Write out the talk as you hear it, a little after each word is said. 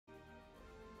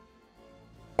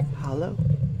Hello,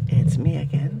 it's me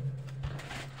again.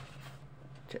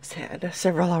 Just had a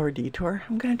several hour detour.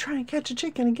 I'm gonna try and catch a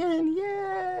chicken again.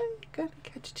 Yay! Gonna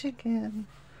catch a chicken.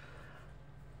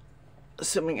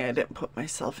 Assuming I didn't put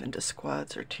myself into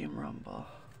squads or Team Rumble.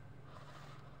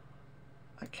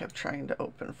 I kept trying to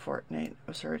open Fortnite. It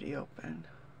was already open.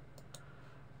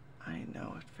 I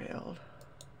know it failed.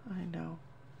 I know.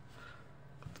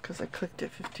 It's because I clicked it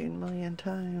 15 million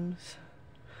times.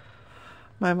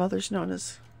 My mother's known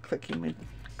as Clicky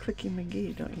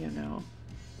McGee, don't you know?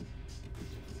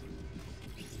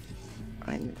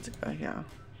 I need to go here.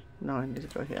 No, I need to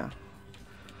go here.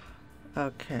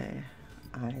 Okay.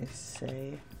 I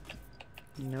say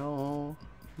no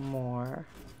more.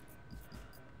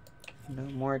 No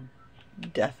more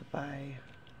death by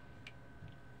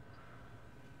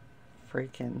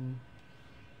freaking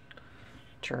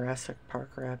Jurassic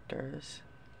Park raptors.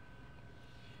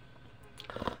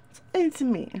 It's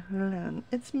me, Lynn.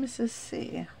 It's Mrs. C.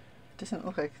 It doesn't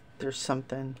look like there's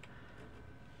something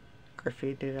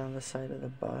graffitied on the side of the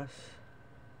bus.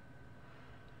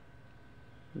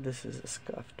 This is a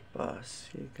scuffed bus,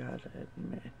 you gotta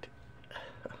admit.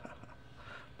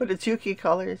 But it's Yuki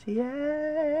colors,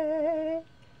 yay!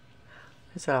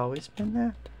 Has it always been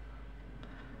that?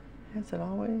 Has it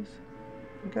always?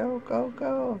 Go, go,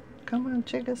 go! Come on,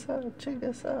 Chickasaw,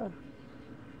 Chickasaw!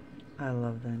 I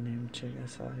love that name,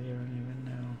 Chickasaw. You don't even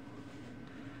know.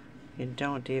 You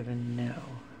don't even know.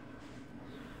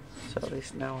 So at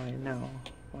least now I know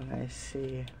when I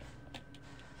see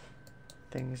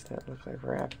things that look like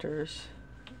raptors.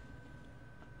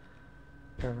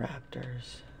 They're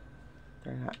raptors.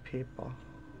 They're not people.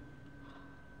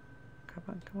 Come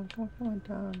on, come on, come on, come on,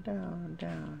 down, down,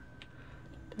 down.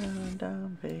 Down,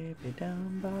 down, baby,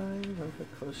 down by roller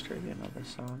coaster. You know the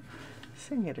song.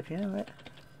 Sing it if you know it.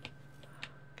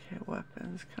 Okay,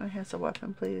 weapons. Can I have a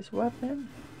weapon, please? Weapon?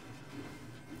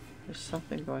 There's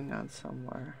something going on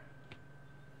somewhere.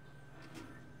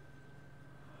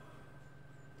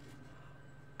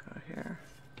 Go here.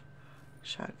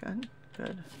 Shotgun.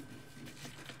 Good.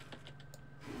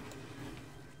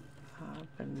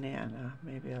 Banana.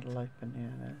 Maybe I'd like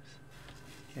bananas.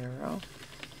 Arrow.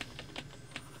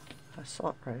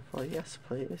 Assault rifle. Yes,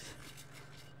 please.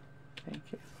 Thank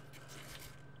you.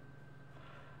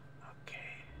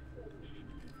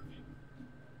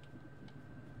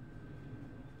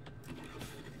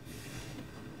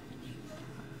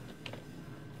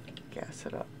 Gas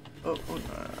it up. Oh, oh no,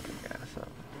 gas up.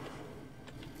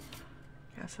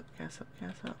 Gas up, gas up,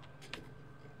 gas up.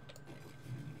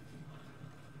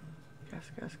 Gas,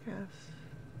 gas, gas.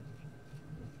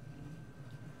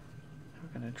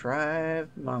 We're gonna drive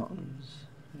mountains.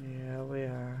 Yeah, we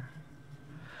are.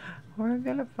 We're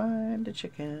gonna find a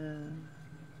chicken.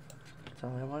 That's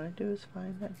all I want to do is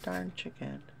find that darn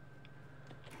chicken.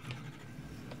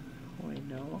 We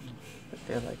know that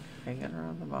they're like hanging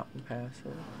around the mountain passes.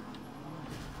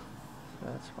 So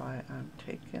that's why I'm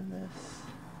taking this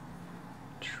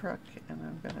truck and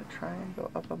I'm gonna try and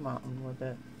go up a mountain with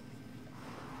it.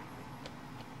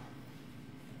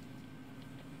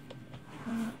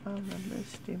 On the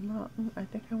misty mountain. I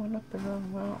think I went up the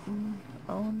wrong mountain.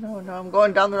 Oh no, no, I'm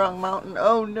going down the wrong mountain.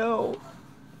 Oh no.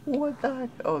 What the heck?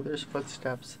 Oh, there's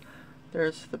footsteps.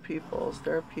 There's the peoples.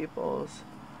 There are peoples.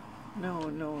 No,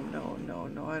 no, no, no,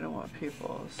 no. I don't want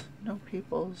peoples. No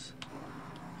peoples.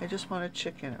 I just want a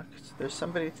chicken. There's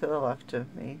somebody to the left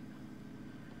of me.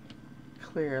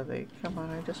 Clearly. Come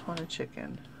on, I just want a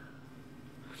chicken.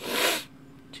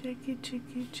 Chicky,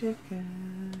 chicky,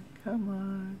 chicken. Come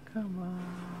on, come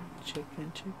on.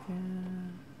 Chicken,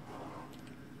 chicken.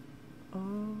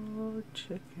 Oh,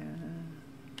 chicken.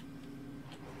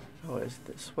 Oh, is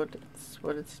this what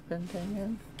it's been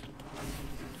thinking?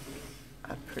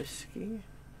 A Prisky?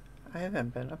 I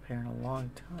haven't been up here in a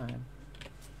long time.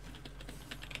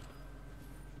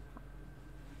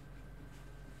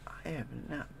 I have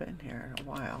not been here in a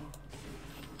while.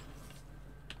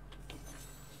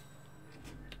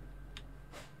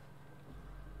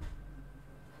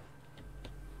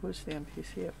 Who's the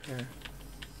NPC up here?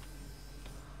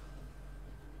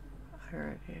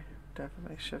 Alrighty, definitely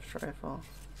makeshift rifle.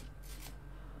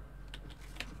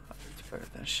 Oh, it's better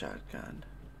than a shotgun.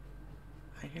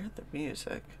 I hear the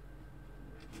music.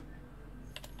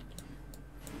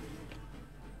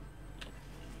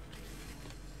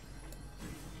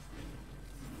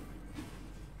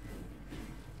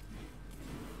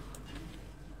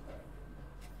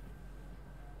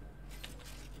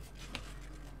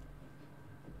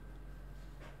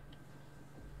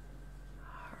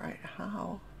 Alright,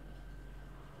 how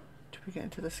do we get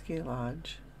into the ski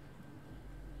lodge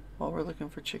while we're looking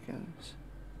for chickens?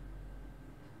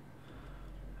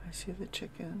 I see the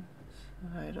chickens.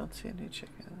 I don't see any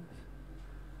chickens.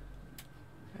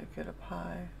 I get a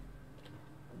pie.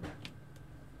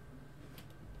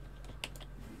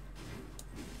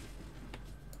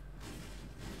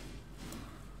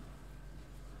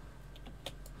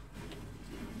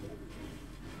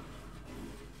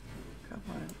 Come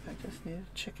on, I just need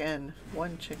a chicken.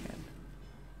 One chicken.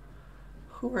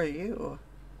 Who are you?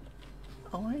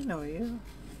 Oh, I know you.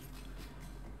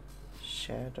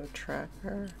 Shadow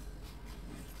tracker.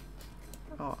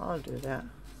 Oh, I'll do that.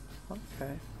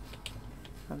 Okay.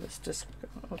 Now this just,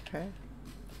 okay.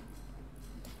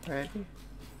 Ready?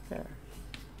 There.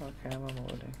 Okay, I'm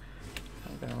unloading.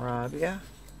 I'm gonna rob ya.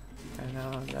 And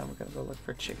now I'm gonna go look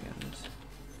for chickens.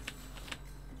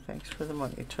 Thanks for the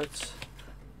money, Toots.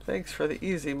 Thanks for the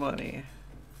easy money.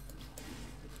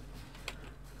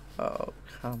 Oh,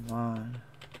 come on.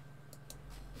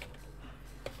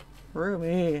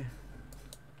 Roomy.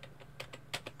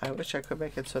 I wish I could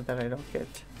make it so that I don't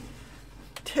get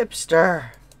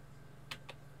tipster.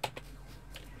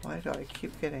 Why do I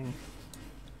keep getting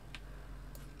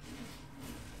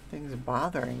things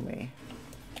bothering me?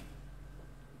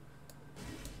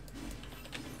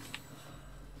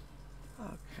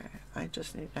 Okay,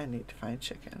 I need to find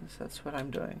chickens. That's what I'm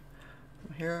doing.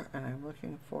 I'm here and I'm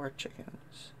looking for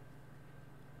chickens.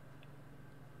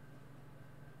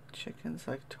 Chickens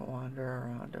like to wander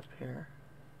around up here.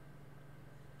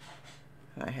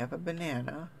 And I have a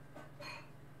banana.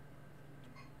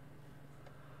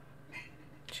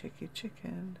 Chicky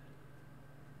chicken.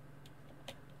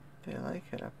 They like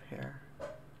it up here.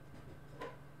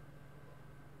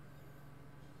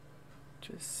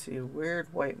 Just see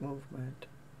weird white movement.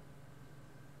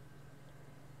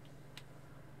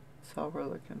 That's all we're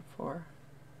looking for.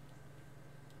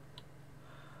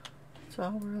 That's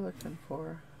all we're looking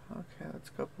for. Okay, let's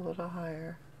go up a little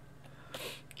higher.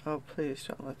 Oh, please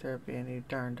don't let there be any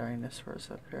darn dinosaurs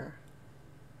up here.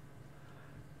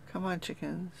 Come on,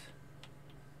 chickens.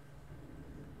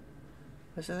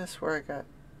 Isn't this where I got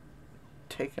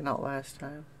taken out last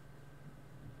time?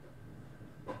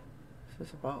 This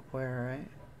is about where, right?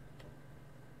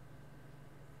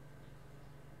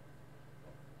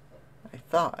 I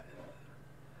thought.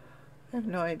 I have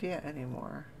no idea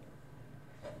anymore.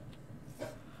 I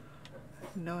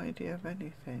have no idea of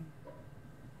anything.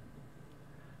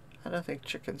 I don't think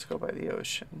chickens go by the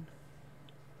ocean.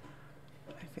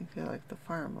 I think they like the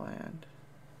farmland.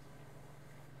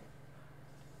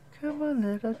 Come on,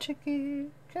 little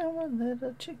chickie. Come on,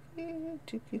 little chickie.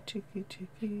 Chickie, chickie,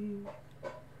 chickie.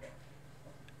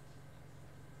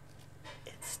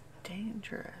 It's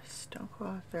dangerous. Don't go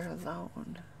out there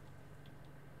alone.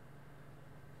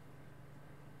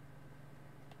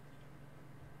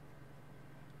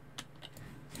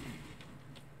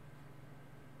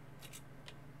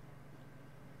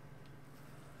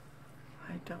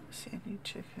 I don't see any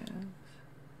chickens.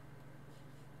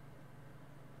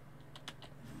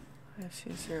 I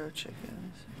see 0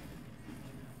 chickens.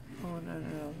 Oh no,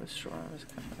 no, the storm is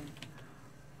coming.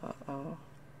 Uh-oh.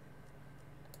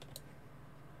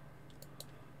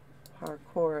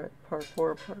 Parkour it,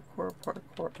 parkour, parkour,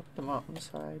 parkour up the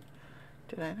mountainside.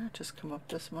 Did I not just come up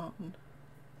this mountain?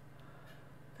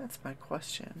 That's my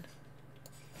question.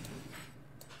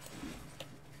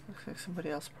 Looks like somebody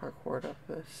else parkoured up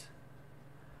this.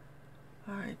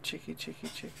 Alright, chicky, chicky,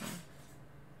 chicken.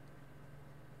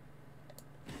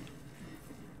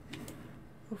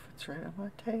 Oof, it's right on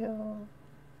my tail.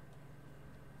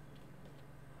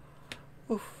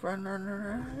 Oof, run, run,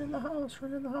 run, run in the house,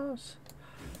 run in the house.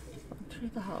 Run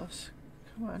through the house.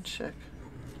 Come on, chick.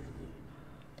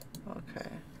 Okay.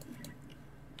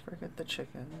 Forget the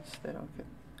chickens.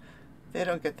 They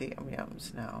don't get the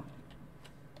yum-yums now.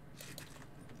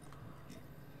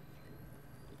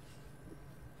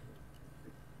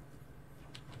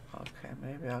 Okay,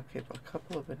 maybe I'll keep a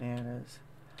couple of bananas.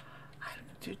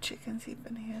 Do chickens eat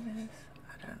bananas?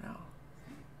 I don't know.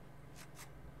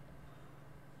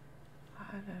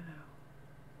 I don't know.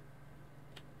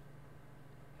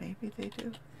 Maybe they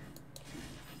do.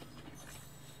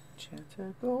 Chance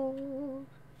of gold.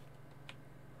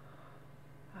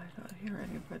 I don't hear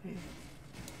anybody.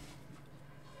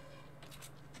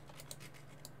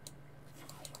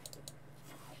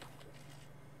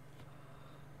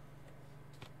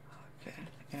 Okay,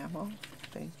 ammo.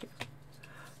 Thank you.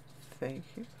 Thank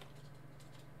you.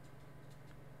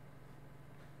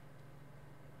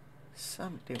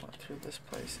 Somebody went through this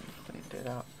place and cleaned it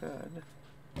out good.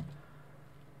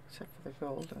 Except for the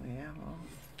gold and the ammo.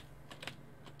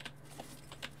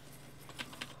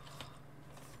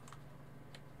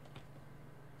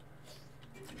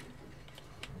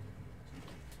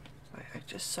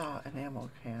 just saw an ammo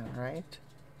can, right?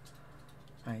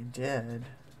 I did.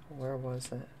 Where was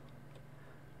it?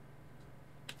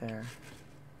 There.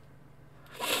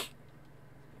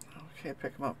 Okay,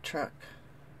 pick him up, truck.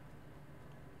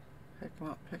 Pick him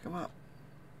up, pick him up.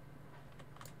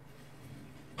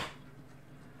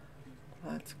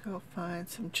 Let's go find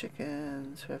some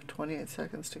chickens. We have 28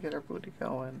 seconds to get our booty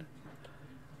going.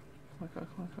 Come on, come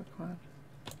on, come on, come on.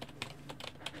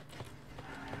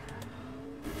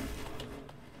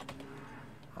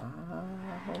 Ah,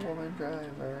 a woman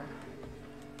driver.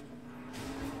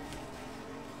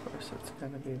 Of course it's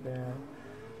gonna be bad.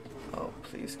 Oh,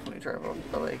 please, can we drive over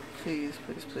the lake? Please,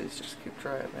 please, please, just keep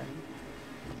driving.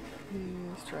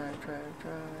 Please, drive, drive,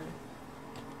 drive.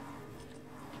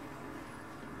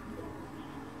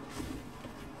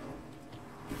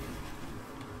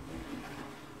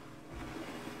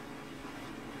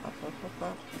 Up, up, up,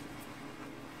 up.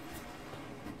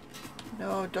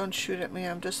 No, don't shoot at me.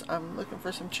 I'm looking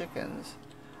for some chickens.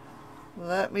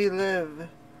 Let me live.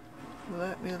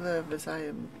 Let me live as I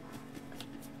am.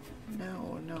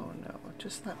 No, no, no.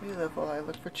 Just let me live while I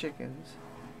look for chickens.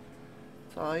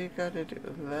 That's all you gotta do.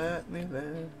 Let me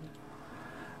live.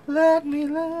 Let me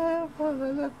live while I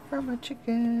look for my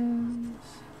chickens.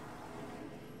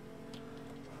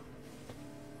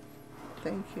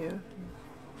 Thank you.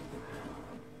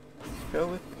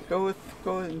 Go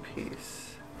in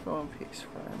peace. Go in peace,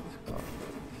 friends. Go in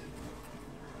peace.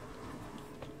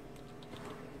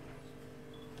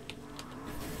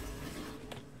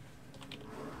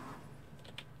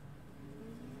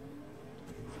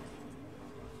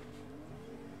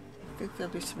 I think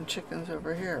there'll be some chickens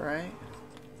over here, right?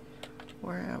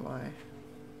 Where am I?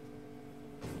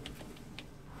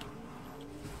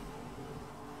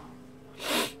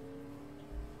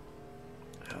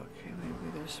 Okay,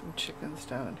 maybe there's some chickens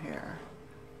down here.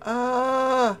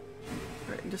 Ah!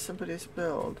 Right into somebody's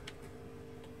build.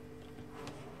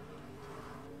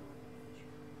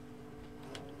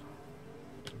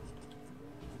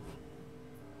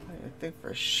 I think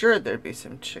for sure there'd be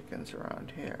some chickens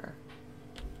around here.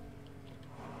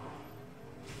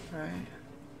 Right?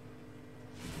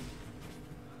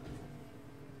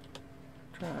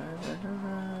 Driving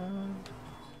around.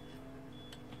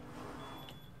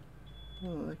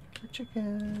 Looking for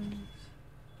chickens.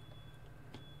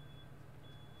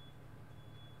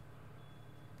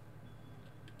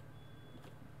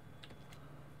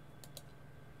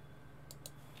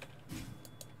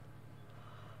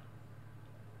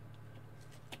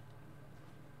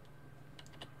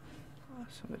 Oh,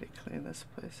 somebody clean this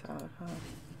place out, huh?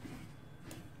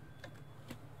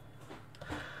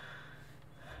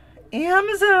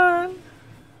 Amazon!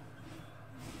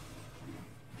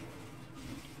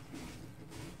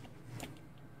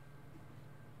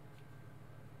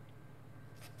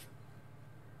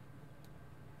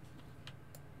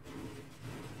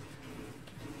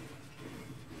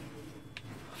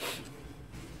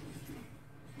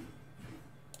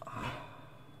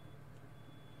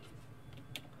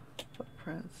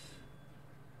 Footprints.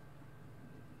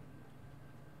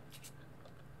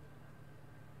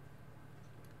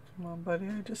 Come on, buddy,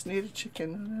 I just need a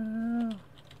chicken. No.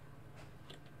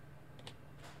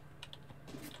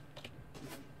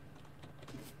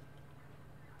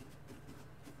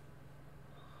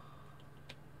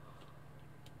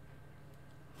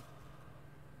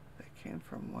 They came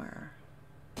from where?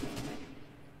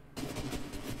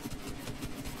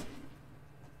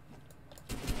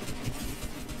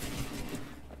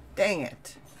 Dang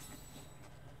it.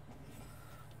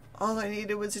 All I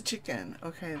needed was a chicken.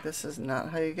 Okay, this is not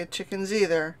how you get chickens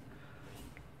either.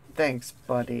 Thanks,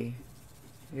 buddy.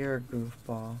 You're a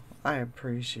goofball. I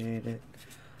appreciate it.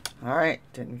 Alright,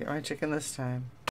 didn't get my chicken this time.